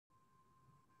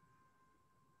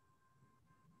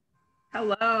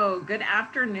Hello, good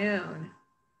afternoon.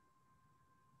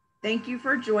 Thank you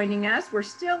for joining us. We're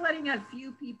still letting a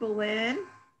few people in.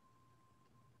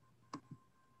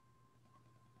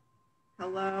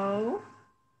 Hello.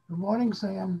 Good morning,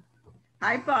 Sam.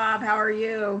 Hi, Bob. How are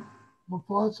you? So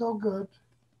far, so good.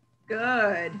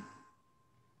 Good.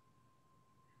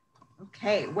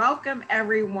 Okay, welcome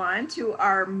everyone to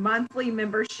our monthly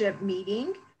membership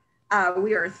meeting.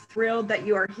 We are thrilled that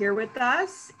you are here with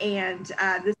us, and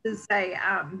this is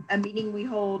a meeting we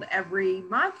hold every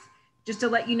month just to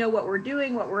let you know what we're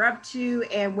doing, what we're up to,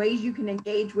 and ways you can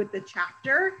engage with the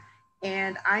chapter.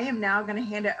 And I am now going to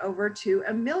hand it over to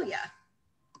Amelia.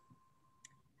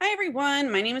 Hi, everyone.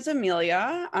 My name is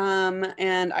Amelia,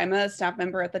 and I'm a staff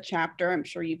member at the chapter. I'm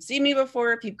sure you've seen me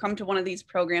before if you've come to one of these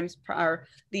programs or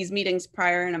these meetings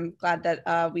prior, and I'm glad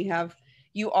that we have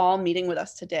you all meeting with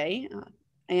us today.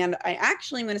 And I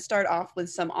actually am going to start off with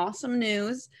some awesome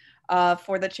news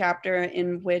for the chapter,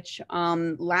 in which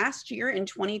last year in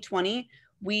 2020,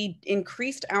 we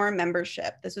increased our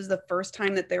membership. This was the first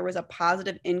time that there was a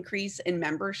positive increase in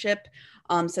membership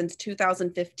since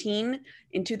 2015.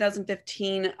 In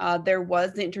 2015, there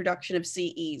was the introduction of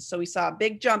CEs. So we saw a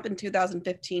big jump in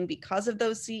 2015 because of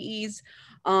those CEs.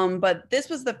 But this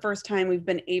was the first time we've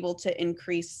been able to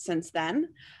increase since then.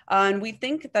 And we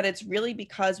think that it's really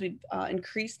because we've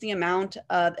increased the amount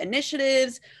of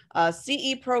initiatives,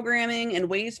 CE programming, and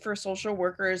ways for social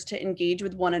workers to engage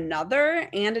with one another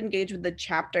and engage with the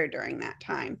chapter during that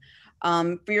time.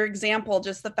 For your example,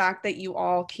 just the fact that you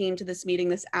all came to this meeting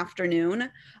this afternoon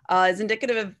is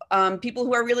indicative of people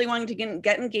who are really wanting to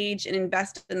get engaged and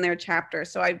invest in their chapter.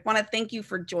 So I want to thank you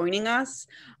for joining us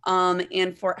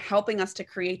and for helping us to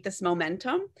create this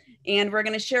momentum. And we're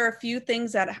going to share a few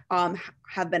things that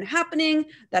have been happening,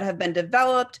 that have been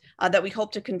developed, that we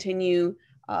hope to continue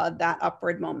that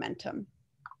upward momentum.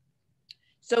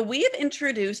 So we have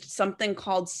introduced something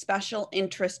called special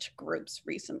interest groups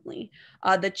recently.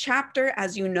 The chapter,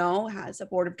 as you know, has a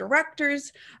board of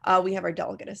directors. We have our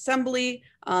delegate assembly,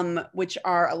 which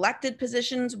are elected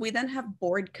positions. We then have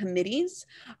board committees,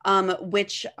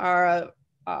 which are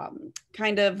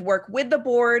kind of work with the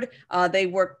board. They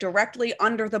work directly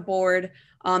under the board.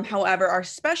 However, our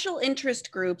special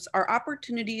interest groups are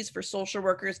opportunities for social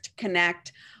workers to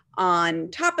connect on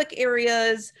topic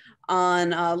areas, on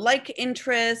like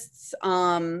interests,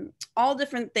 all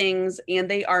different things, and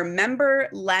they are member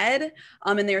led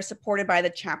and they are supported by the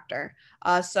chapter.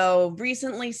 So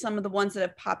recently, some of the ones that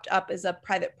have popped up is a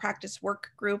private practice work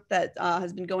group that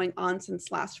has been going on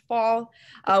since last fall.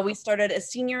 We started a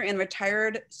senior and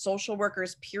retired social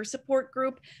workers peer support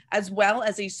group, as well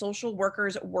as a social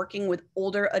workers working with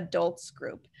older adults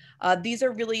group. These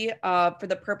are really for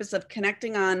the purpose of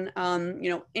connecting on,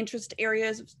 interest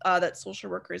areas that social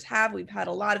workers have. We've had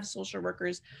a lot of social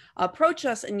workers approach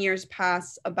us in years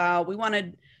past about,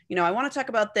 I want to talk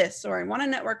about this, or I want to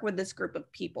network with this group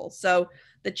of people. So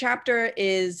the chapter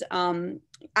is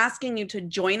asking you to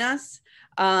join us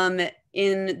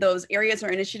in those areas or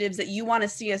initiatives that you want to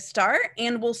see us start,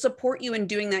 and we'll support you in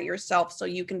doing that yourself so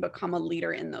you can become a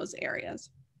leader in those areas.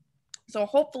 So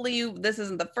hopefully this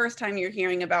isn't the first time you're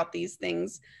hearing about these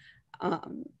things,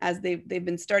 as they've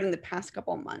been starting the past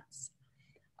couple months.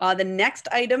 The next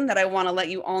item that I want to let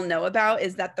you all know about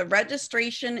is that the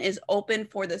registration is open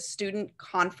for the student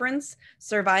conference,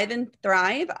 Survive and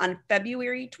Thrive, on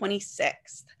February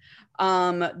 26th.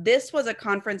 This was a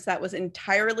conference that was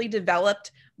entirely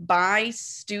developed by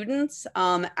students,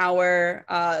 our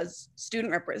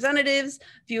student representatives,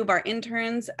 a few of our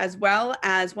interns, as well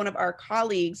as one of our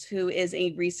colleagues who is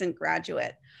a recent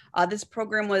graduate. This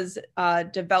program was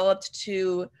developed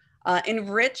to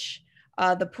enrich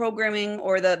the programming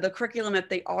or the curriculum that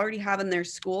they already have in their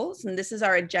schools. And this is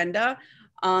our agenda.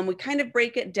 We kind of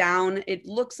break it down. It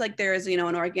looks like there is, an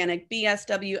organic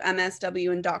BSW,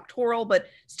 MSW, and doctoral, but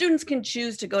students can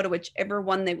choose to go to whichever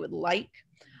one they would like.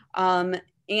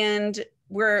 And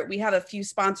we have a few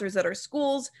sponsors at our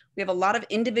schools. We have a lot of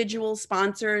individual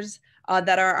sponsors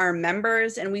that are our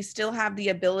members, and we still have the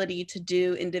ability to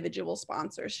do individual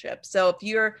sponsorship. So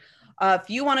if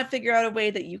you want to figure out a way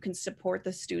that you can support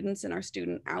the students in our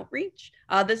student outreach,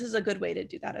 this is a good way to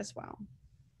do that as well.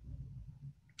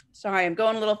 Sorry, I'm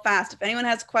going a little fast. If anyone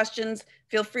has questions,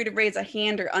 feel free to raise a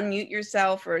hand or unmute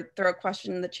yourself or throw a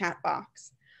question in the chat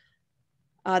box.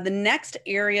 The next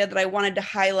area that I wanted to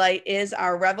highlight is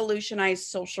our Revolutionize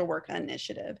Social Work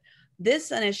initiative.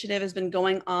 This initiative has been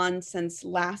going on since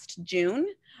last June.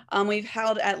 We've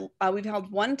held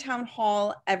one town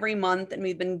hall every month, and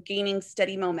we've been gaining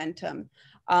steady momentum.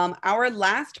 Our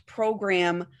last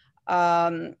program,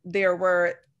 there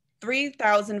were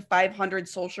 3,500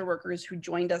 social workers who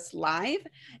joined us live.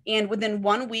 And within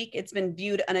 1 week, it's been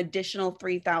viewed an additional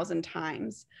 3,000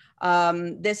 times.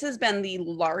 This has been the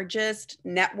largest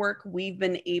network we've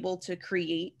been able to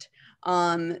create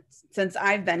since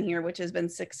I've been here, which has been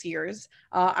 6 years.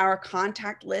 Our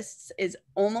contact lists is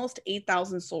almost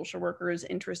 8,000 social workers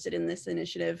interested in this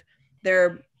initiative.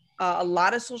 There are a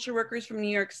lot of social workers from New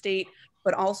York State,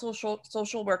 but also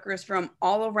social workers from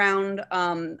all around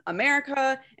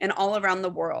America and all around the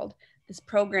world. This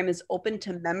program is open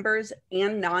to members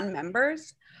and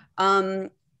non-members.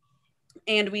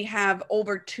 And we have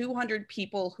over 200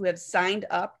 people who have signed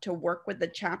up to work with the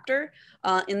chapter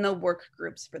in the work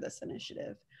groups for this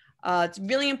initiative. It's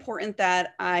really important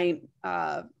that I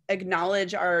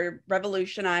acknowledge our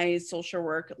Revolutionize Social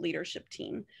Work leadership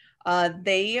team.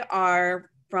 They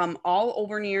are from all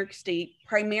over New York State.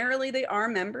 Primarily, they are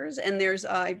members, and there's,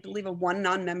 I believe, one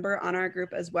non-member on our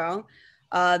group as well.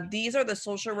 These are the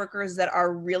social workers that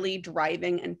are really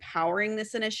driving and powering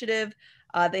this initiative.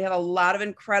 They have a lot of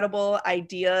incredible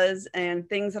ideas and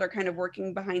things that are kind of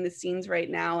working behind the scenes right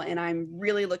now. And I'm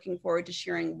really looking forward to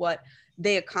sharing what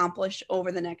they accomplish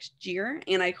over the next year.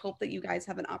 And I hope that you guys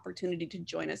have an opportunity to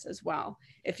join us as well.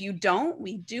 If you don't,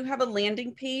 we do have a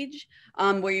landing page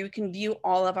where you can view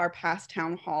all of our past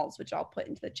town halls, which I'll put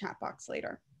into the chat box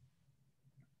later.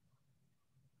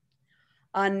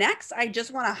 Next, I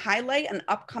just want to highlight an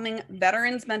upcoming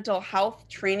Veterans Mental Health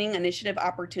Training Initiative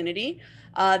opportunity.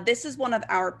 This is one of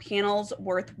our panels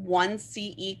worth 1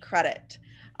 CE credit.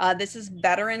 This is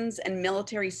veterans and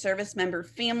military service member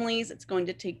families. It's going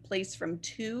to take place from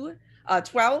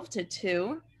 12 to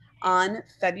 2 on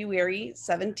February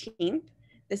 17th.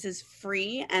 This is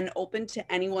free and open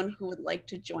to anyone who would like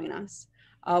to join us.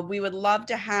 We would love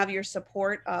to have your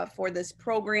support for this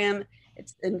program.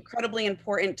 It's incredibly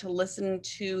important to listen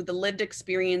to the lived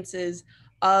experiences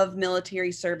of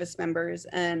military service members.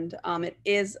 And it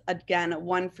is, again,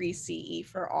 1 free CE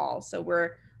for all. So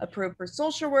we're approved for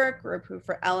social work, we're approved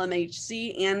for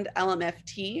LMHC and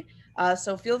LMFT.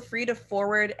 So feel free to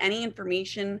forward any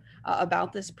information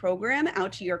about this program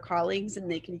out to your colleagues, and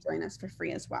they can join us for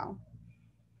free as well.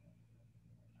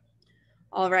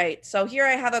 All right, so here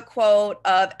I have a quote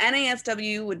of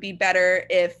NASW would be better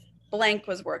if blank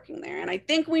was working there. And I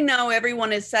think we know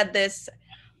everyone has said this,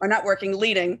 or not working,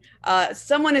 leading.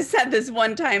 Someone has said this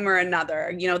one time or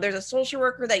another. You know, there's a social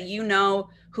worker that you know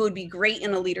who would be great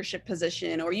in a leadership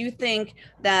position, or you think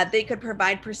that they could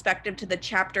provide perspective to the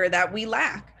chapter that we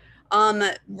lack.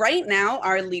 Right now,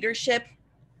 our leadership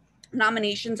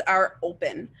nominations are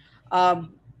open.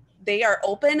 They are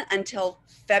open until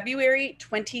February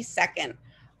 22nd.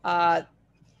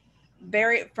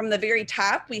 From the very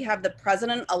top, we have the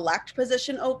president-elect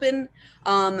position open,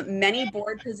 many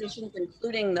board positions,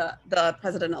 including the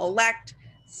president-elect,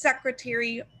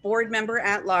 secretary, board member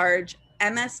at large,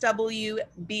 MSW,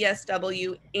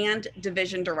 BSW, and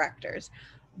division directors.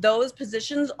 Those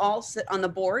positions all sit on the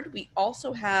board. We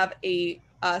also have a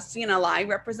CNLI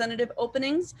representative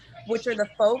openings, which are the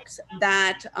folks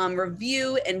that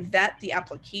review and vet the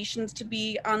applications to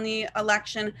be on the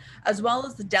election, as well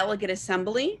as the delegate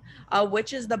assembly,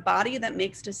 which is the body that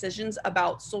makes decisions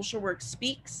about Social Work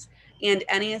Speaks and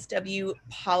NASW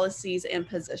policies and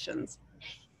positions.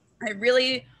 I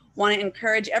really want to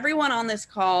encourage everyone on this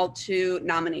call to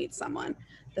nominate someone.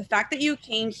 The fact that you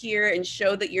came here and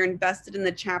showed that you're invested in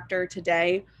the chapter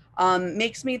today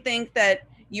makes me think that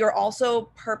you're also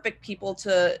perfect people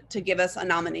to give us a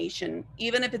nomination.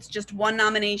 Even if it's just one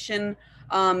nomination,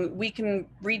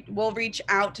 we'll reach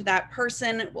out to that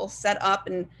person, we'll set up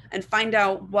and find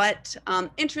out what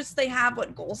interests they have,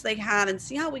 what goals they have, and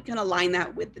see how we can align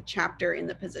that with the chapter in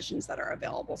the positions that are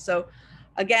available. So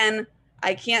again,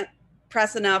 I can't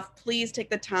press enough. Please take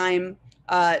the time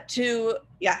to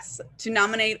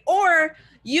nominate, or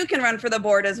you can run for the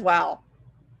board as well.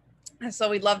 So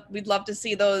we'd love to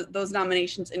see those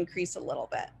nominations increase a little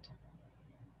bit.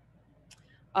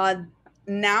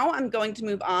 Now I'm going to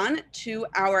move on to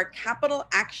our Capital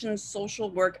Action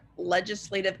Social Work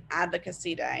Legislative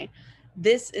Advocacy Day.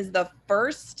 This is the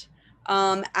first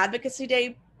advocacy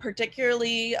day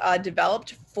particularly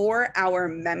developed for our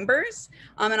members.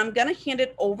 And I'm going to hand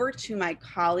it over to my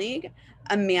colleague,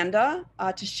 Amanda,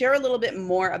 to share a little bit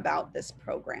more about this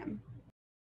program.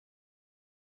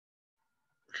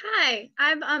 Hi,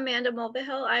 I'm Amanda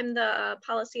Mulvihill. I'm the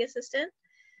policy assistant,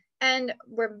 and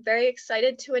we're very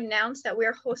excited to announce that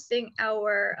we're hosting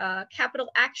our Capital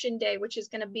Action Day, which is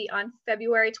going to be on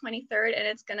February 23rd, and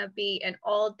it's going to be an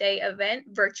all-day event,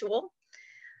 virtual.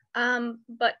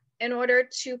 But in order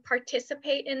to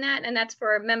participate in that, and that's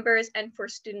for members and for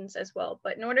students as well,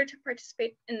 but in order to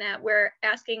participate in that, we're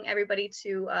asking everybody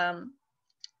to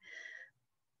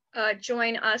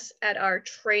join us at our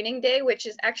training day, which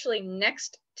is actually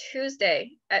next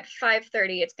Tuesday at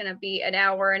 5:30. It's going to be an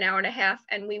hour and a half,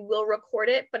 and we will record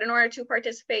it. But in order to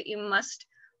participate, you must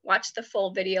watch the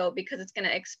full video because it's going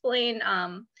to explain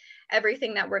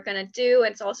everything that we're going to do.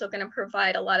 It's also going to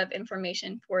provide a lot of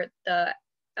information for the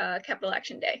Capital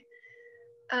Action Day.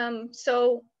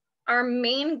 So our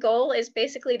main goal is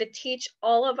basically to teach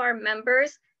all of our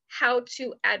members how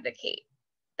to advocate.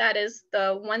 That is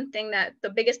the one thing that the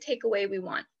biggest takeaway we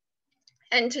want.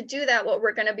 And to do that, what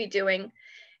we're going to be doing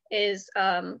is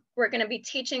we're going to be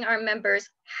teaching our members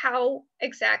how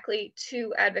exactly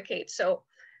to advocate. So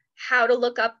how to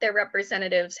look up their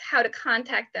representatives, how to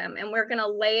contact them. And we're going to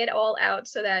lay it all out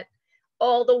so that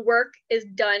all the work is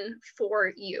done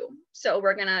for you. So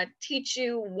we're going to teach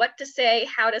you what to say,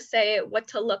 how to say it, what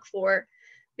to look for,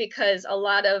 because a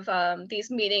lot of these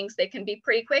meetings, they can be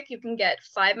pretty quick. You can get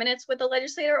 5 minutes with a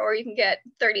legislator or you can get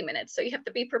 30 minutes. So you have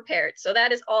to be prepared. So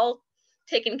that is all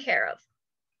taken care of.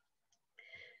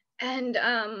 And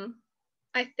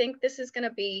I think this is going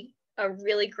to be a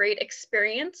really great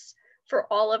experience for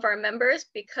all of our members,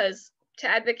 because to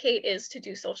advocate is to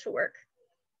do social work.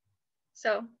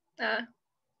 So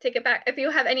take it back. If you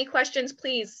have any questions,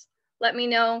 please let me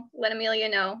know, let Amelia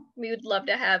know. We would love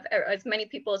to have as many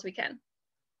people as we can.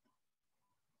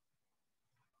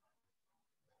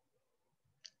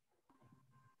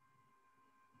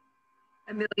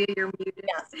 Amelia, you're muted.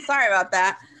 Yes, sorry about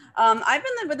that. I've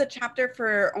been with the chapter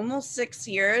for almost 6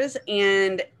 years,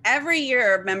 and every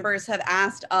year members have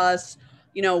asked us,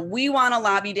 you know, we want a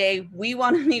lobby day. We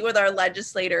want to meet with our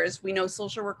legislators. We know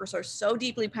social workers are so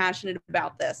deeply passionate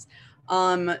about this.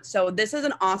 So this is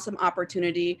an awesome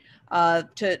opportunity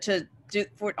to do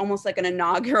for almost like an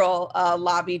inaugural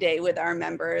lobby day with our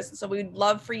members. So we'd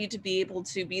love for you to be able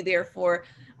to be there for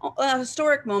a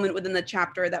historic moment within the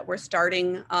chapter that we're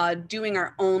starting doing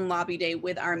our own lobby day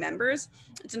with our members.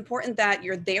 It's important that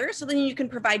you're there so then you can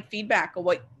provide feedback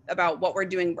about what we're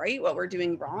doing right, what we're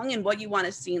doing wrong, and what you want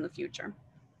to see in the future.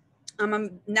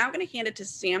 I'm now going to hand it to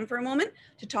Sam for a moment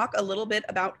to talk a little bit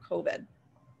about COVID.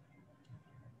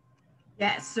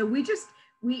 Yes, so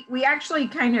we actually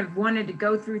kind of wanted to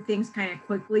go through things kind of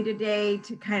quickly today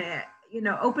to kind of, you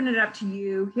know, open it up to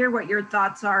you, hear what your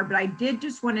thoughts are. But I did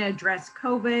just want to address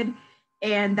COVID,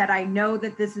 and that I know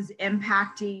that this is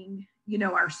impacting, you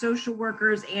know, our social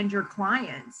workers and your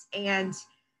clients. And,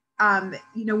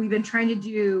 you know, we've been trying to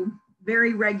do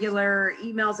very regular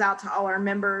emails out to all our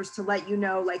members to let you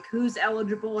know, like, who's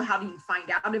eligible, how do you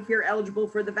find out if you're eligible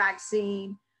for the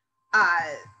vaccine,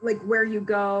 like where you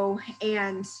go.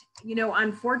 And, you know,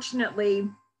 unfortunately,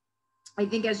 I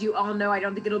think, as you all know, I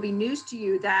don't think it'll be news to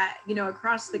you that, you know,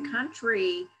 across the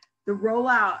country, the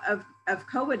rollout of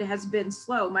COVID has been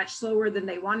slow, much slower than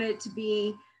they wanted it to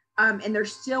be. And they're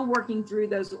still working through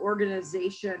those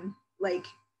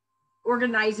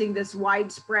organizing this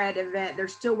widespread event. They're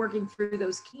still working through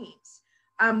those kinks.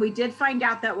 We did find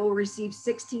out that we'll receive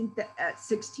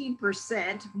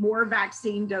 16% more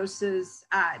vaccine doses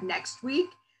next week.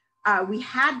 We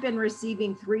had been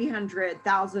receiving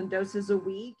 300,000 doses a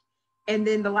week. And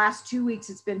then the last 2 weeks,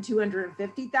 it's been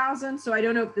 250,000. So I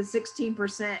don't know if the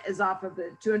 16% is off of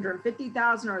the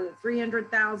 250,000 or the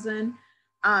 300,000.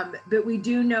 But we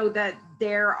do know that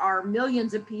there are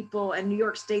millions of people in New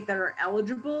York State that are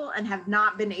eligible and have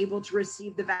not been able to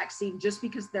receive the vaccine just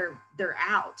because they're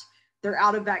out. They're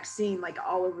out of vaccine, like,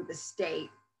 all over the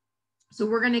state. So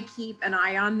we're going to keep an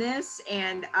eye on this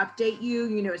and update you.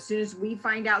 You know, as soon as we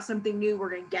find out something new,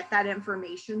 we're going to get that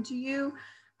information to you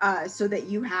so that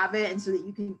you have it, and so that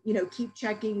you can, you know, keep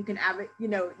checking. You can have it, you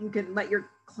know, you can let your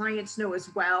clients know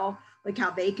as well, like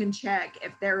how they can check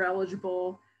if they're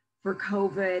eligible for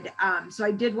COVID. So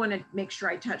I did want to make sure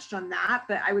I touched on that,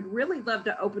 but I would really love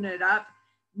to open it up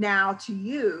now to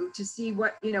you to see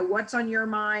what, you know, what's on your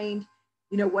mind.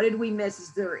 You know, what did we miss?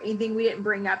 Is there anything we didn't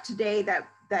bring up today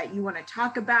that you want to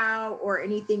talk about, or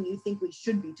anything you think we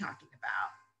should be talking about?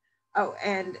 Oh,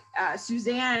 and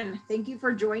Suzanne, thank you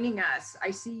for joining us.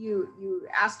 I see you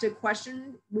asked a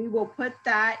question. We will put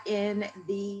that in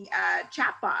the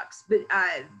chat box, but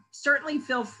certainly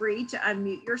feel free to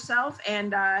unmute yourself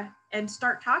and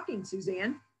start talking,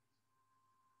 Suzanne.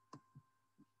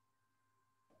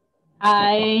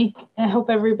 I hope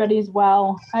everybody's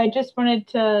well. I just wanted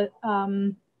to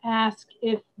ask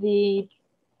if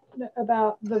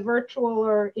about the virtual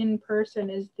or in person.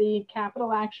 Is the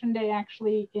Capital Action Day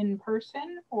actually in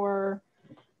person or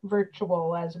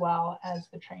virtual as well as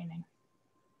the training?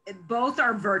 both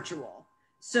are virtual.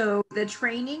 So the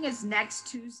training is next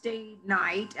Tuesday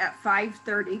night at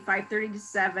 5:30 to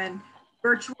 7.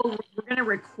 Virtual, we're going to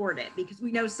record it because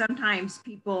we know sometimes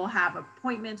people have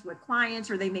appointments with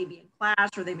clients, or they may be in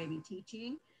class, or they may be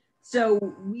teaching.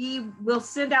 So we will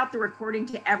send out the recording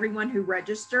to everyone who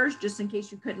registers, just in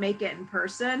case you couldn't make it in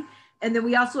person. And then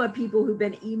we also have people who've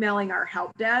been emailing our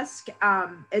help desk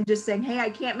and just saying, hey, I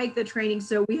can't make the training.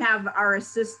 So we have our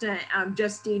assistant,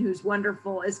 Justine, who's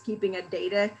wonderful, is keeping a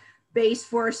database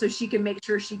for us so she can make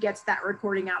sure she gets that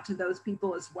recording out to those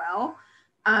people as well.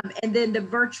 And then the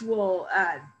virtual,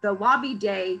 the lobby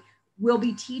day, we'll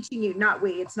be teaching you, not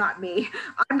we, it's not me.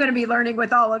 I'm going to be learning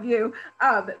with all of you,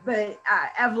 but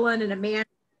Evelyn and Amanda,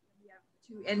 we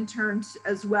have 2 interns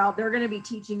as well. They're going to be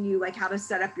teaching you like how to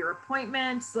set up your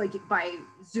appointments, like by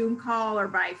Zoom call or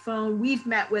by phone. We've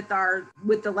met with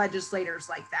the legislators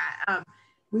like that.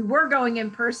 We were going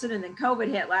in person, and then COVID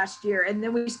hit last year. And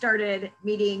then we started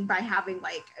meeting by having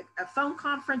like a phone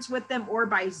conference with them or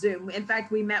by Zoom. In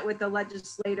fact, we met with the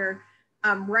legislator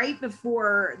right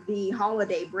before the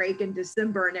holiday break in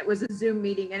December, and it was a Zoom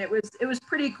meeting, and it was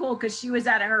pretty cool because she was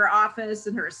at her office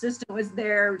and her assistant was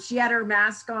there. She had her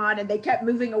mask on, and they kept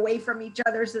moving away from each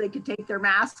other so they could take their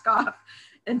mask off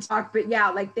and talk. But yeah,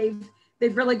 like they've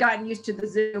really gotten used to the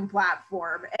Zoom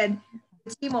platform. And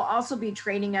the team will also be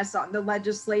training us on the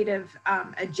legislative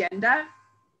agenda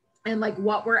and like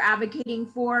what we're advocating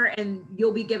for. And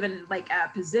you'll be given like a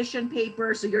position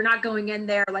paper. So you're not going in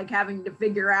there like having to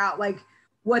figure out like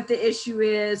what the issue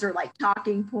is or like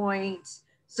talking points.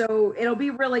 So it'll be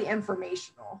really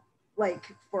informational, like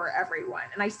for everyone.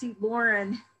 And I see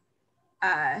Lauren.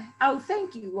 Oh,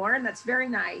 thank you, Lauren. That's very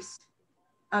nice.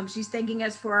 She's thanking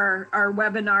us for our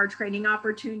webinar training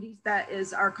opportunities. That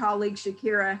is our colleague,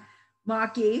 Shakira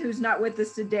Maki, who's not with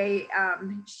us today.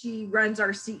 She runs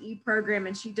our CE program,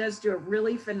 and she does do a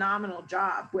really phenomenal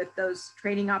job with those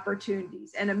training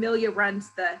opportunities. And Amelia runs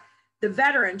the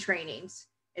veteran trainings,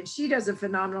 and she does a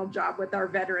phenomenal job with our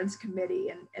veterans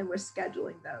committee and with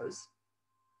scheduling those.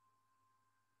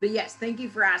 But yes, thank you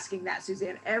for asking that,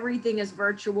 Suzanne. Everything is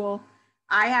virtual.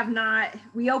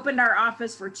 We opened our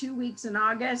office for 2 weeks in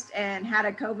August and had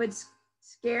a COVID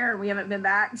scare, and we haven't been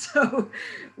back. So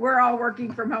we're all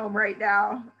working from home right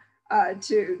now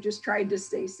to just trying to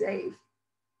stay safe.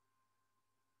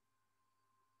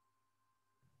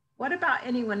 What about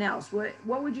anyone else? What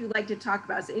would you like to talk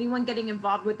about? Is anyone getting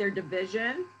involved with their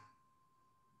division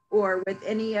or with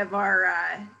any of our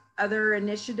other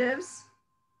initiatives?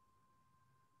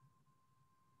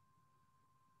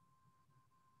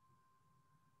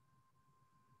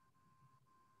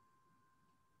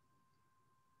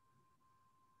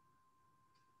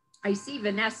 I see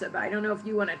Vanessa, but I don't know if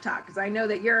you want to talk, because I know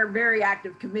that you're a very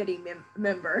active committee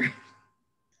member.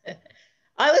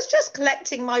 I was just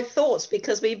collecting my thoughts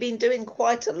because we've been doing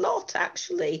quite a lot,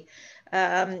 actually.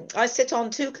 I sit on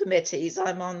 2 committees.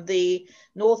 I'm on the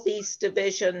Northeast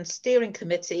Division Steering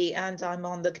Committee, and I'm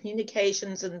on the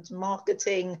Communications and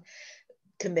Marketing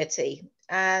Committee.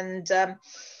 And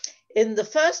in the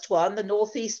first one, the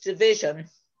Northeast Division,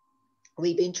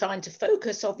 we've been trying to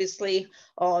focus, obviously,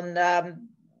 on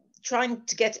trying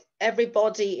to get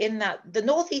everybody in that. The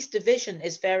Northeast Division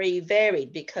is very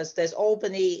varied because there's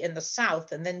Albany in the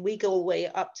south, and then we go all the way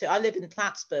up to, I live in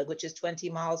Plattsburgh, which is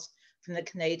 20 miles from the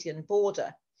Canadian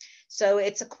border. So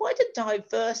it's quite a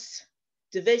diverse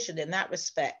division in that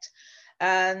respect.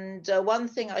 And one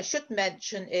thing I should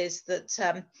mention is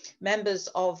that members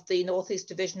of the Northeast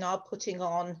Division are putting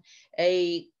on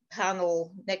a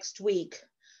panel next week.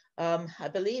 I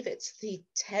believe it's the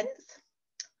 10th.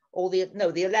 Or the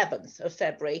 11th of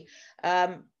February,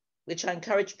 which I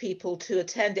encourage people to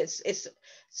attend. It's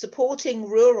supporting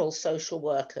rural social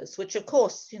workers, which of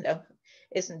course, you know,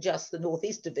 isn't just the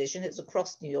Northeast Division, it's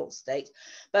across New York State.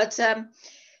 But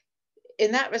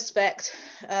in that respect,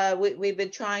 we've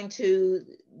been trying to,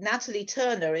 Natalie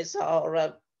Turner is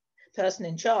our person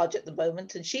in charge at the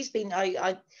moment, and she's been,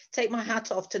 I take my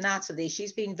hat off to Natalie,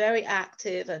 she's been very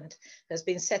active and has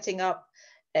been setting up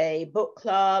a book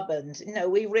club. And you know,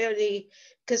 we really,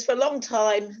 because for a long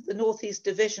time the Northeast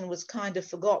Division was kind of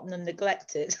forgotten and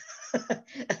neglected,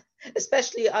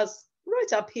 especially us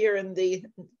right up here in the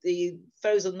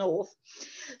frozen north.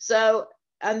 So,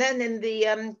 and then in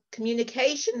the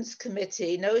Communications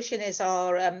Committee, Notion is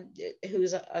our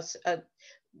who's a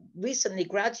recently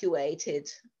graduated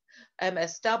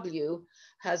MSW,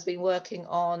 has been working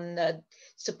on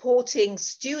supporting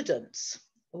students,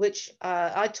 which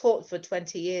I taught for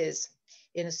 20 years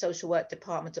in a social work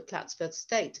department at Plattsburgh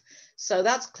State. So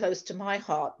that's close to my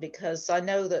heart because I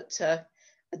know that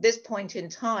at this point in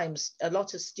time, a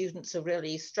lot of students are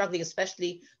really struggling,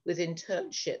 especially with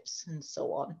internships and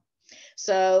so on.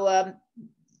 So,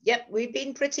 yep, we've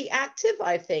been pretty active,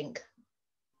 I think.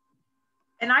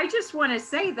 And I just want to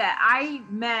say that I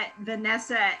met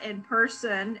Vanessa in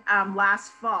person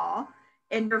last fall,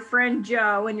 and your friend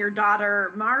Joe and your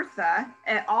daughter Martha,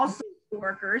 also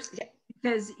workers,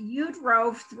 because you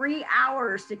drove 3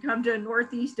 hours to come to a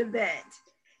Northeast event.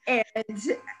 And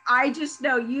I just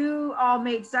know you all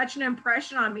made such an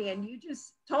impression on me, and you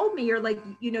just told me, you're like,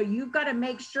 you know, you've got to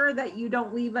make sure that you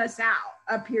don't leave us out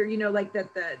up here, you know, like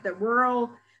that the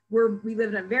rural, we live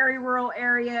in a very rural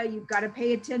area. You've got to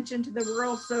pay attention to the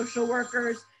rural social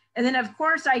workers. And then of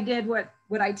course I did what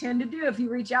I tend to do. If you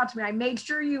reach out to me, I made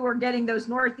sure you were getting those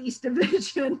Northeast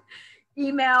Division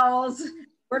emails,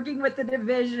 working with the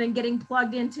division and getting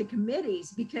plugged into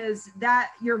committees, because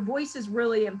that your voice is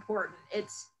really important.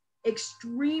 It's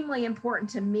extremely important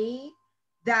to me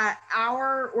that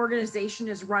our organization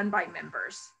is run by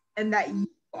members, and that you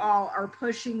all are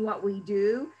pushing what we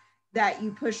do, that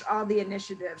you push all the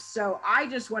initiatives. So I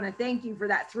just want to thank you for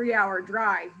that 3-hour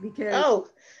drive, because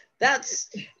that's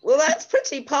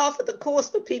pretty par for the course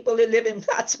for people who live in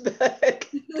Plattsburgh.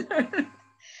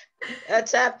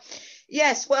 But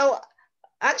yes, well,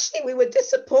 actually we were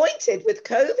disappointed with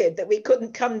COVID that we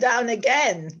couldn't come down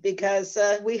again, because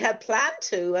we had planned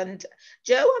to, and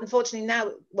Jo, unfortunately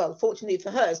now, well, fortunately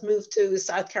for her, has moved to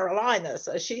South Carolina,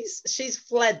 so she's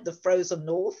fled the frozen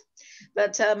north.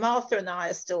 But Martha and I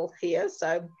are still here,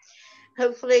 so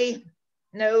hopefully,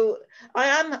 no, I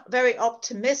am very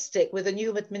optimistic with a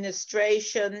new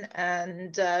administration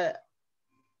and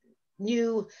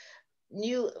new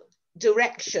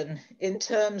direction in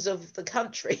terms of the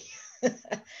country.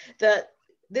 That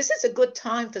this is a good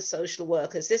time for social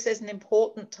workers. This is an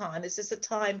important time. This is a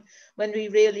time when we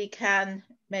really can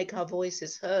make our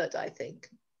voices heard, I think.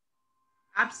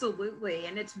 Absolutely.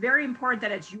 And it's very important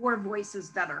that it's your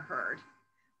voices that are heard.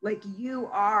 Like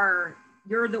you're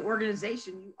the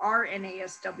organization, you are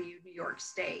NASW New York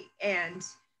State. And,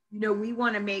 you know, we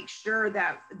want to make sure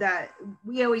that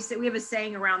we always say, we have a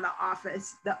saying around the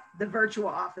office, the virtual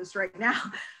office right now,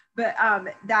 but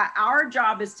that our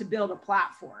job is to build a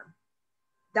platform.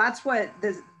 That's what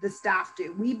the staff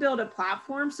do. We build a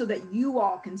platform so that you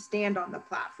all can stand on the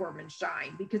platform and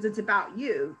shine, because it's about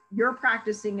you. You're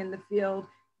practicing in the field.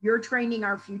 You're training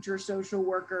our future social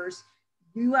workers.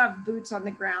 You have boots on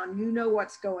the ground. You know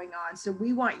what's going on. So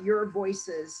we want your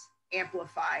voices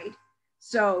amplified.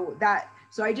 So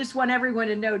I just want everyone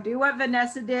to know, do what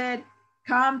Vanessa did.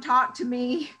 Come talk to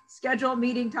me, schedule a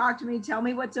meeting, talk to me, tell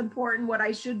me what's important, what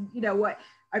I should, you know, what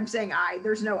I'm saying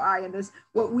there's no I in this,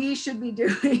 what we should be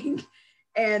doing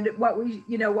and what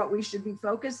we should be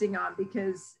focusing on,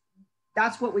 because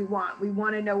that's what we want. We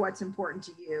want to know what's important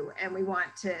to you, and we want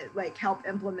to like help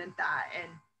implement that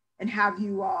and have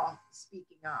you all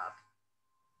speaking up.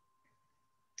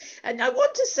 And I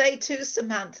want to say too,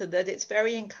 Samantha, that it's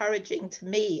very encouraging to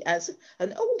me as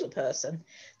an older person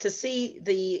to see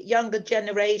the younger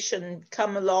generation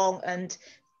come along and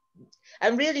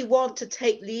really want to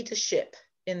take leadership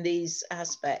in these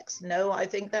aspects. No, I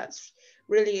think that's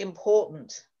really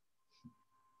important.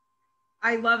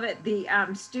 I love it. The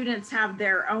students have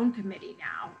their own committee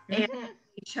now, and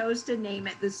we chose to name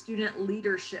it the Student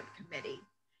Leadership Committee.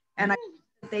 And I think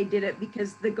that they did it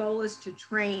because the goal is to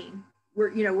train.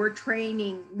 We're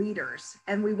training leaders,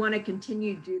 and we want to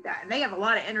continue to do that. And they have a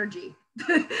lot of energy.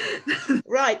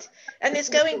 Right. And it's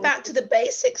going back to the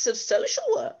basics of social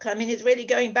work. I mean, it's really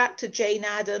going back to Jane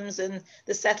Addams and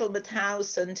the Settlement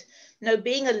House and, you know,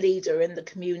 being a leader in the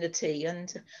community.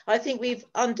 And I think we've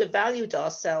undervalued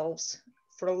ourselves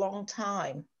for a long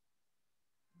time.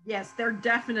 Yes, they're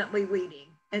definitely leading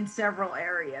in several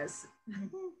areas.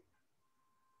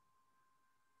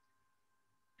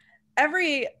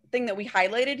 Everything that we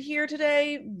highlighted here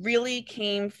today really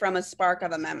came from a spark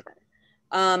of a member,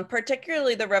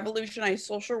 particularly the Revolutionized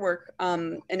Social Work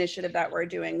initiative that we're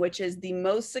doing, which is the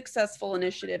most successful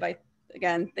initiative I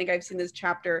think I've seen this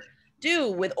chapter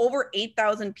do, with over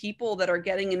 8,000 people that are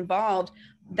getting involved.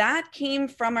 That came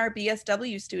from our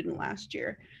BSW student last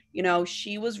year. You know,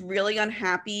 she was really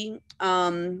unhappy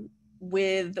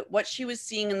with what she was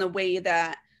seeing in the way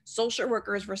that social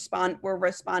workers were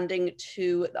responding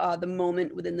to the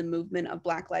moment within the movement of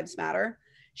Black Lives Matter.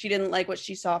 She didn't like what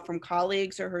she saw from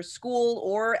colleagues or her school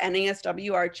or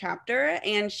NASW, our chapter,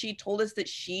 and she told us that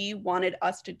she wanted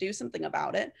us to do something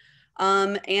about it,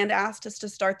 and asked us to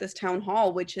start this town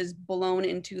hall, which has blown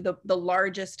into the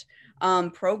largest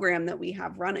program that we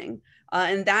have running.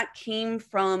 And that came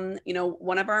from, you know,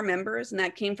 one of our members, and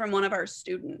that came from one of our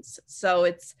students. So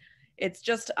it's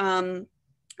just,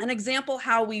 an example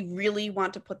how we really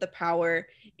want to put the power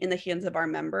in the hands of our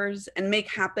members and make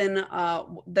happen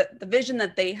the vision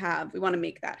that they have. We want to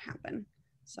make that happen.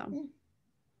 So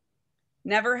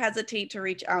never hesitate to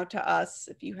reach out to us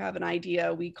if you have an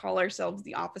idea. We call ourselves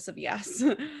the Office of Yes.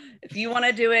 If you want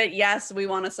to do it, yes, we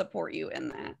want to support you in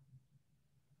that.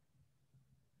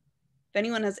 If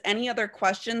anyone has any other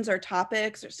questions or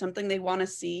topics or something they want to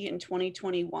see in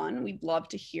 2021, we'd love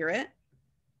to hear it.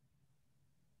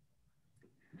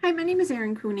 Hi, my name is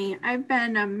Erin Cooney. I've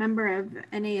been a member of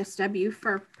NASW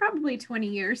for probably 20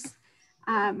 years.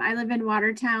 I live in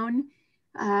Watertown,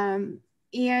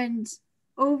 and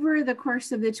over the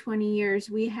course of the 20 years,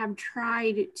 we have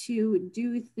tried to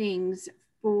do things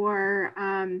for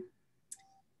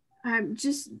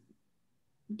just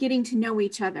getting to know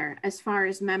each other as far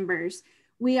as members.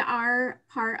 We are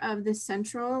part of the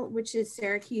Central, which is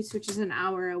Syracuse, which is an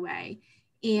hour away.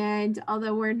 And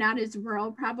although we're not as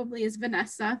rural probably as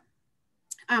Vanessa,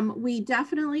 we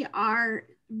definitely are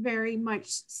very much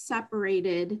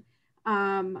separated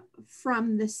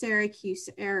from the Syracuse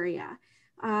area.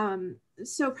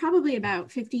 So probably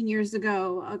about 15 years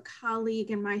ago, a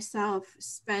colleague and myself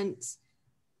spent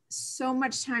so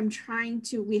much time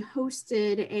we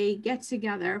hosted a get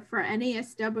together for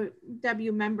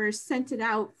NASW members, sent it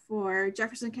out for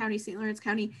Jefferson County, St. Lawrence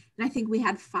County, and I think we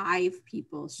had 5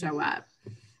 people show up.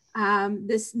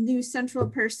 This new Central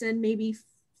person, maybe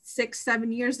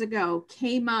 6-7 years ago,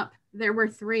 came up. There were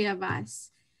 3 of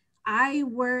us. I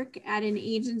work at an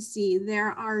agency.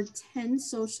 There are 10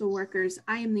 social workers.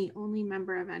 I am the only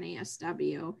member of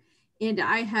NASW. And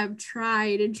I have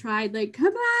tried and tried, like,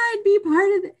 come on, be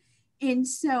part of it. And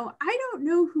so I don't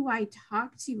know who I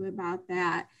talked to about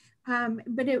that.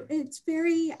 But it's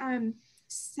very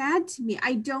sad to me.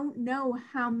 I don't know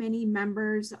how many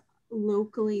members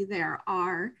locally there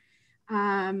are.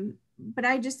 But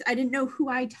I didn't know who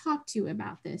I talked to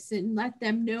about this and let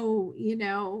them know, you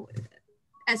know,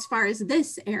 as far as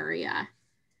this area.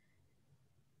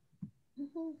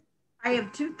 I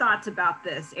have 2 thoughts about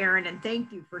this, Erin, and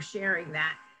thank you for sharing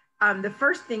that. The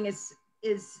first thing is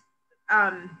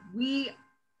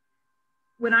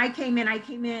when I came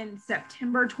in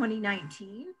September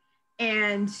 2019,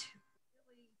 and really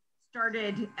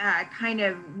started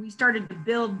we started to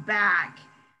build back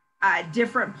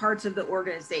different parts of the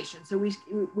organization. So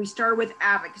we started with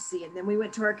advocacy, and then we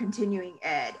went to our continuing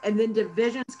ed, and then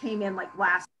divisions came in like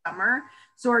last summer.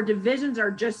 So our divisions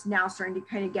are just now starting to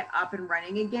kind of get up and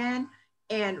running again.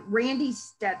 And Randy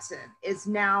Stetson is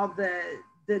now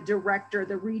the director,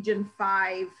 the Region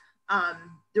 5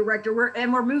 director.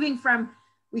 We're moving from,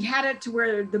 we had it to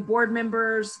where the board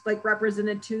members like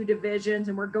represented 2 divisions,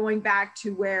 and we're going back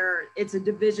to where it's a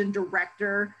division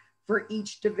director for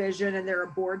each division and they're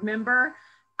a board member.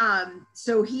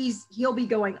 So he'll be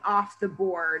going off the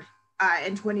board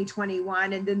in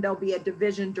 2021, and then there'll be a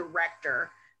division director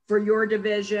for your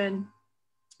division.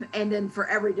 And then for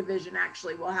every division,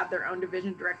 actually, we'll have their own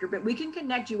division director, but we can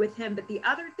connect you with him. But the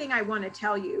other thing I want to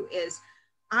tell you is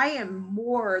I am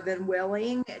more than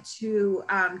willing to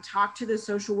talk to the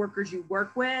social workers you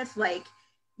work with. Like,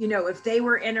 you know, if they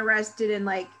were interested in,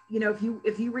 like, you know,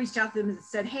 if you reached out to them and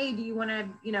said, hey, do you want to,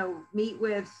 you know, meet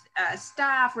with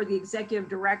staff or the executive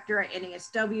director at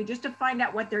NASW just to find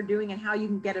out what they're doing and how you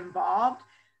can get involved,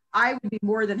 I would be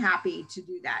more than happy to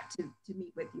do that, to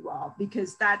meet with you all,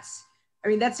 because that's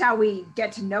how we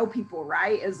get to know people,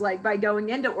 right? Is like by going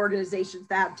into organizations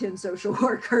that have 10 social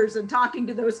workers and talking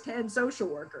to those 10 social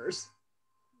workers.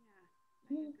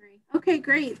 Yeah, I agree. Okay,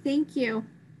 great. Thank you.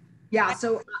 Yeah.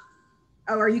 So,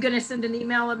 are you going to send an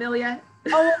email, Amelia?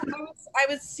 Oh, I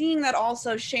was seeing that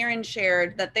also. Sharon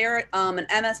shared that they're an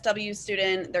MSW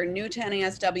student. They're new to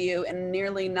NASW, and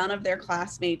nearly none of their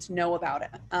classmates know about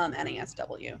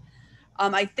NASW.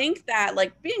 I think that,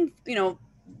 like, being, you know,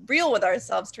 real with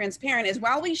ourselves, transparent, is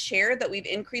while we share that we've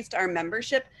increased our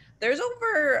membership, there's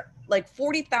over like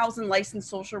 40,000 licensed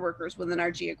social workers within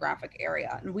our geographic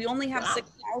area, and we only have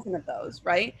 6,000 of those,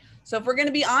 right? So if we're going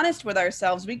to be honest with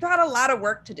ourselves, we've got a lot of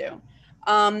work to do.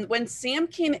 When Sam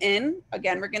came in,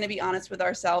 again, we're going to be honest with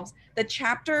ourselves, the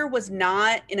chapter was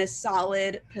not in a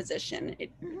solid position.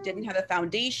 It didn't have a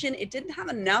foundation. It didn't have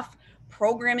enough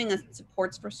programming and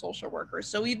supports for social workers.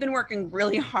 So we've been working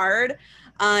really hard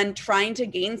on trying to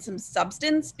gain some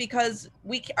substance, because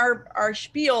our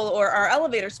spiel or our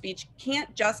elevator speech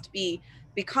can't just be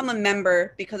become a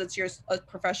member because it's a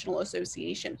professional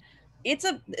association.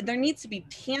 There needs to be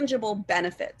tangible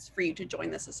benefits for you to join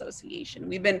this association.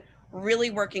 We've been really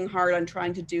working hard on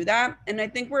trying to do that. And I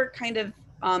think we're kind of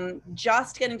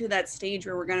just getting to that stage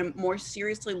where we're going to more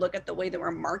seriously look at the way that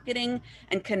we're marketing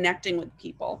and connecting with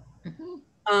people.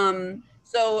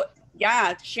 So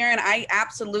yeah, Sharon, I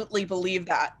absolutely believe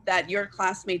that your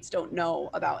classmates don't know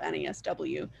about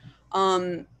NASW.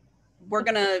 We're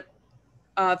gonna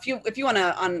if you want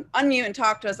to unmute and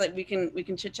talk to us, like we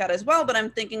can chit chat as well. But I'm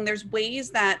thinking there's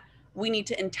ways that we need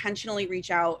to intentionally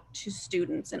reach out to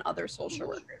students and other social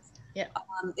workers. Yeah.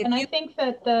 And I think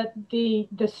that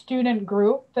the student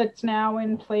group that's now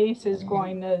in place is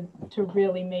going to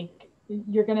really make,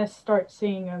 you're going to start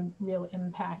seeing a real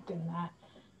impact in that.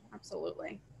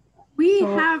 Absolutely.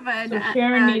 So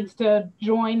Sharon needs to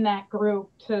join that group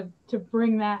to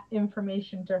bring that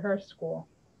information to her school.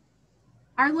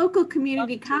 Our local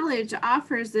community college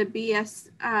offers a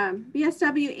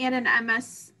BSW and an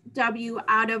MSW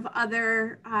out of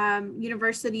other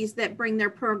universities that bring their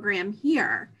program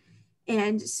here.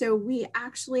 And so we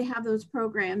actually have those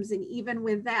programs, and even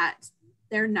with that,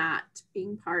 they're not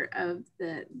being part of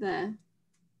they're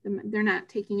not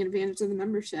taking advantage of the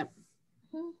membership.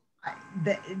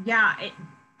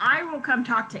 I will come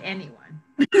talk to anyone.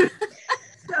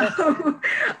 So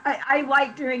I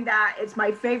like doing that. It's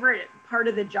my favorite part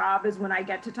of the job is when I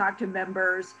get to talk to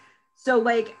members. So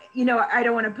like, you know, I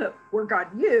don't want to put work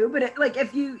on you, but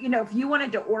if you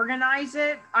wanted to organize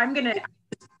it,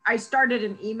 I started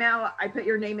an email. I put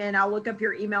your name in. I'll look up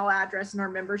your email address in our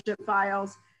membership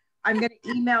files. I'm going to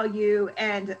email you,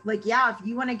 and if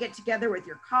you want to get together with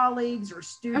your colleagues or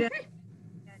students, okay.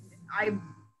 And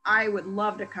I would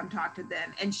love to come talk to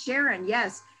them. And Sharon,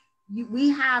 yes, we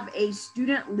have a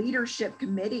student leadership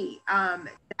committee that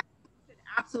you should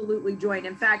absolutely join.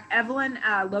 In fact, Evelyn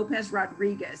Lopez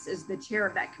Rodriguez is the chair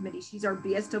of that committee. She's our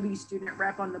BSW student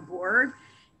rep on the board.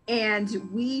 And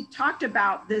we talked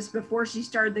about this before she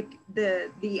started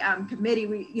the committee.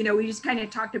 We just kind of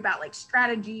talked about like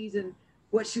strategies and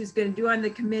what she was going to do on the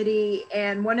committee.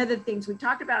 And one of the things we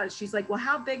talked about is she's like, well,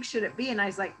 how big should it be? And I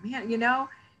was like, man,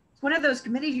 it's one of those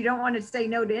committees you don't want to say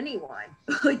no to anyone.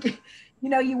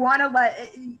 You want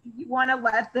to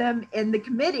let them in the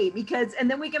committee and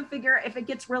then we can figure, if it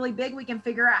gets really big, we can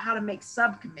figure out how to make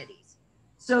subcommittees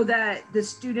so that the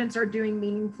students are doing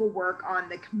meaningful work on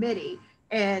the committee.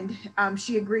 And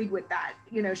she agreed with that.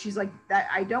 She's like, that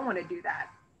I don't want to do that.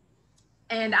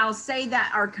 And I'll say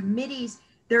that our committees,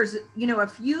 there's, a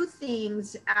few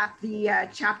things at the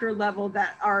chapter level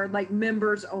that are like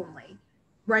members only.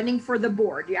 Running for the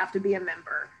board, you have to be a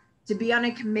member. To be on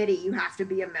a committee, you have to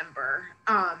be a member.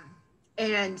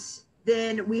 And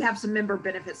then we have some member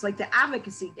benefits, like the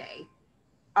advocacy day.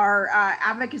 Our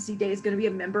advocacy day is going to be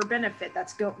a member benefit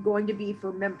that's going to be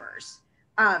for members.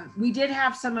 We did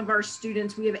have some of our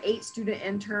students, we have 8 student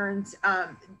interns. A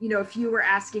few were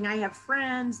asking, I have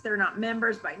friends, they're not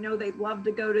members, but I know they'd love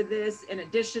to go to this in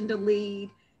addition to lead,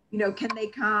 can they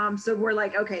come? So we're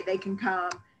like, okay, they can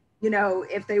come,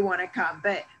 if they want to come.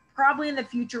 But probably in the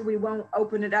future, we won't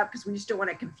open it up because we just don't want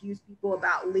to confuse people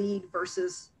about lead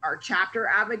versus our chapter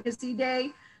advocacy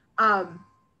day.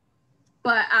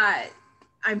 But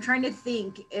I'm trying to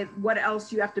think what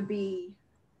else you have to be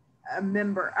a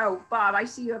member. Oh, Bob, I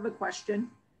see you have a question.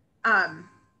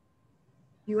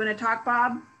 You want to talk,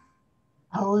 Bob?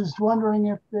 I was wondering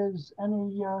if there's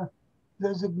any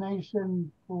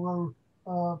designation for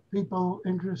people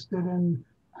interested in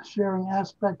sharing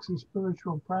aspects of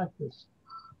spiritual practice.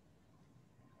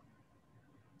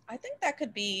 I think that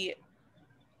could be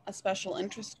a special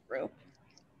interest group.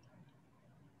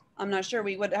 I'm not sure.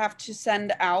 We would have to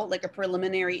send out like a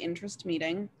preliminary interest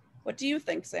meeting. What do you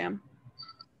think, Sam?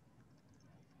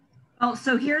 Oh,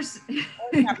 so here's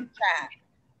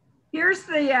here's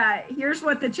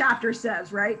what the chapter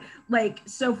says, right? Like,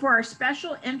 so for our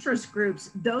special interest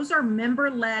groups, those are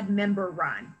member-led,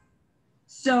 member-run.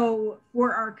 So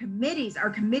for our committees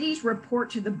report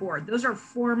to the board. Those are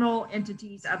formal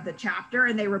entities of the chapter,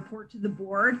 and they report to the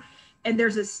board. And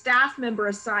there's a staff member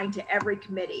assigned to every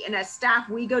committee. And as staff,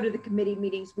 we go to the committee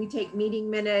meetings, we take meeting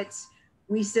minutes,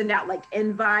 we send out like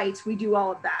invites, we do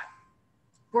all of that.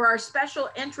 For our special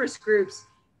interest groups,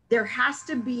 there has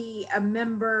to be a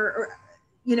member, or,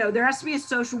 there has to be a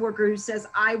social worker who says,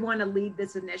 I want to lead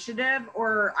this initiative,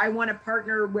 or I want to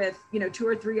partner with, 2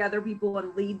 or 3 other people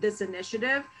and lead this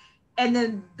initiative. And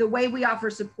then the way we offer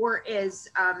support is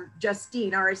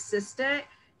Justine, our assistant,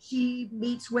 she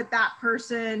meets with that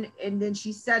person, and then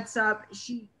she sets up,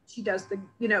 she does the,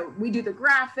 we do the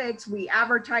graphics, we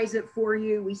advertise it for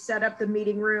you, we set up the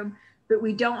meeting room, but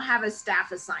we don't have a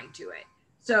staff assigned to it.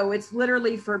 So it's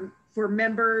literally for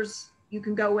members, you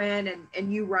can go in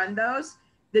and you run those.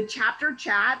 The chapter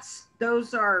chats,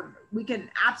 we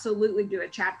can absolutely do a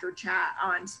chapter chat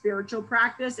on spiritual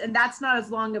practice, and that's not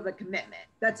as long of a commitment.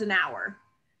 That's an hour.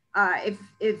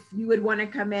 if you would want to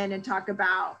come in and talk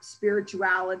about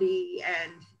spirituality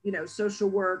and, you know, social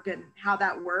work and how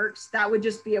that works, that would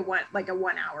just be a 1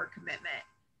 hour commitment.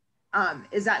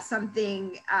 Is that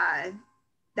something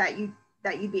that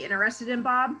you'd be interested in,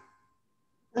 Bob?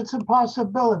 It's a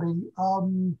possibility.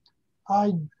 I'm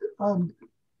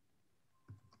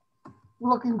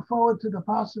looking forward to the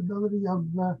possibility of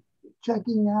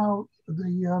checking out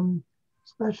the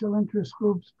special interest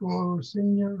groups for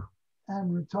senior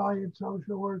and retired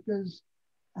social workers,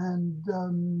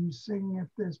 and seeing if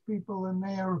there's people in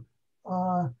there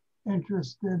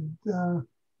interested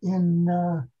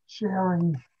in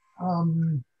sharing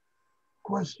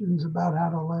questions about how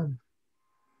to live.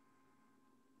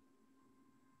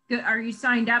 Are you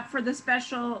signed up for the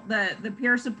special, the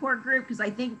peer support group? Because I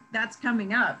think that's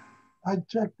coming up. I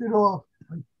checked it off.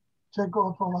 I check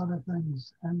off a lot of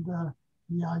things, and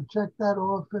yeah, I checked that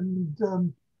off, and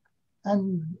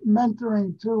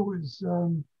mentoring too is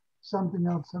something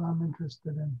else that I'm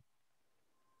interested in.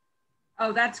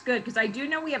 Oh, that's good, because I do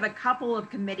know we have a couple of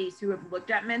committees who have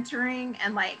looked at mentoring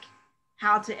and like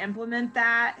how to implement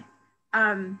that.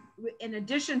 In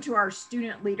addition to our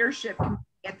student leadership committee,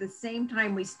 at the same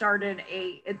time we started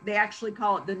they actually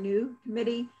call it the new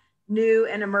committee, new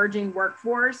and emerging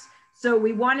workforce. So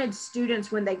we wanted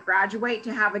students when they graduate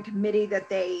to have a committee that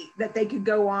they could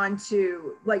go on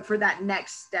to, like, for that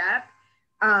next step.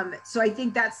 So I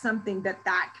think that's something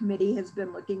that committee has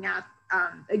been looking at.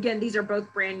 Again, these are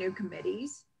both brand new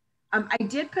committees. I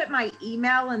did put my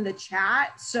email in the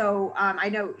chat. So I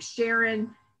know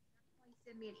Sharon,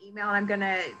 send me an email, and I'm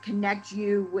gonna connect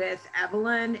you with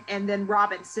Evelyn, and then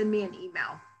Robin, send me an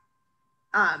email.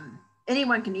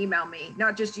 Anyone can email me,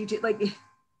 not just you two. Like,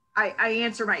 I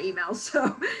answer my emails,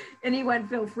 so anyone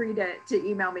feel free to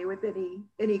email me with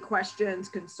any questions,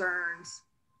 concerns,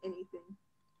 anything.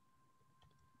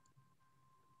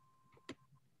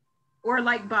 Or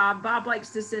like Bob likes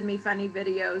to send me funny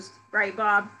videos, right,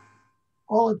 Bob?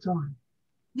 All the time.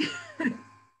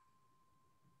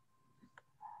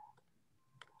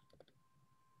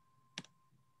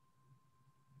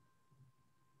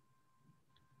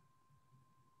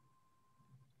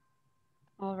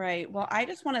 All right. Well, I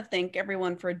just want to thank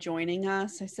everyone for joining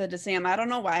us. I said to Sam, I don't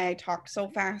know why I talked so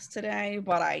fast today,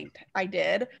 but I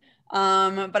did.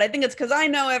 But I think it's because I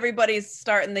know everybody's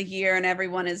starting the year and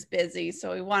everyone is busy.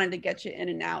 So we wanted to get you in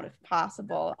and out if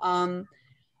possible.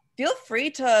 Feel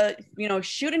free to,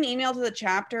 shoot an email to the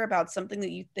chapter about something that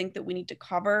you think that we need to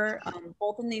cover,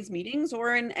 both in these meetings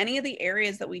or in any of the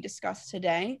areas that we discussed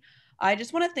today. I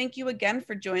just want to thank you again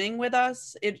for joining with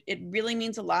us. It really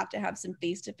means a lot to have some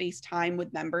face-to-face time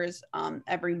with members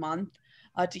every month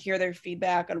to hear their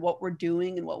feedback on what we're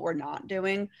doing and what we're not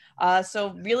doing.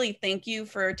 So really thank you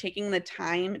for taking the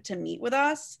time to meet with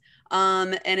us.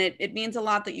 And it means a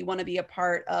lot that you want to be a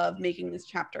part of making this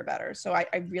chapter better. So I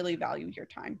really value your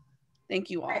time. Thank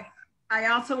you all. I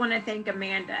also want to thank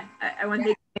Amanda. I want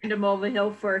to thank Amanda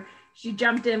Mulvihill she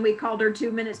jumped in. We called her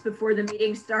 2 minutes before the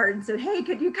meeting started and said, hey,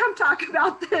 could you come talk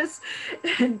about this?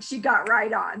 And she got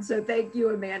right on. So thank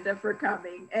you, Amanda, for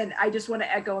coming. And I just want to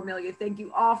echo Amelia. Thank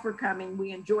you all for coming.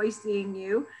 We enjoy seeing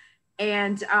you.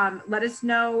 And let us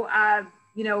know,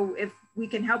 if we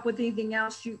can help with anything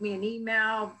else, shoot me an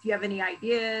email. If you have any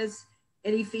ideas,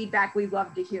 any feedback, we'd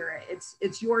love to hear it.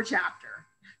 It's your chapter.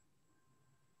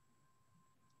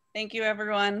 Thank you,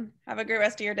 everyone. Have a great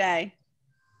rest of your day.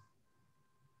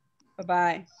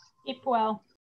 Bye-bye. Keep well.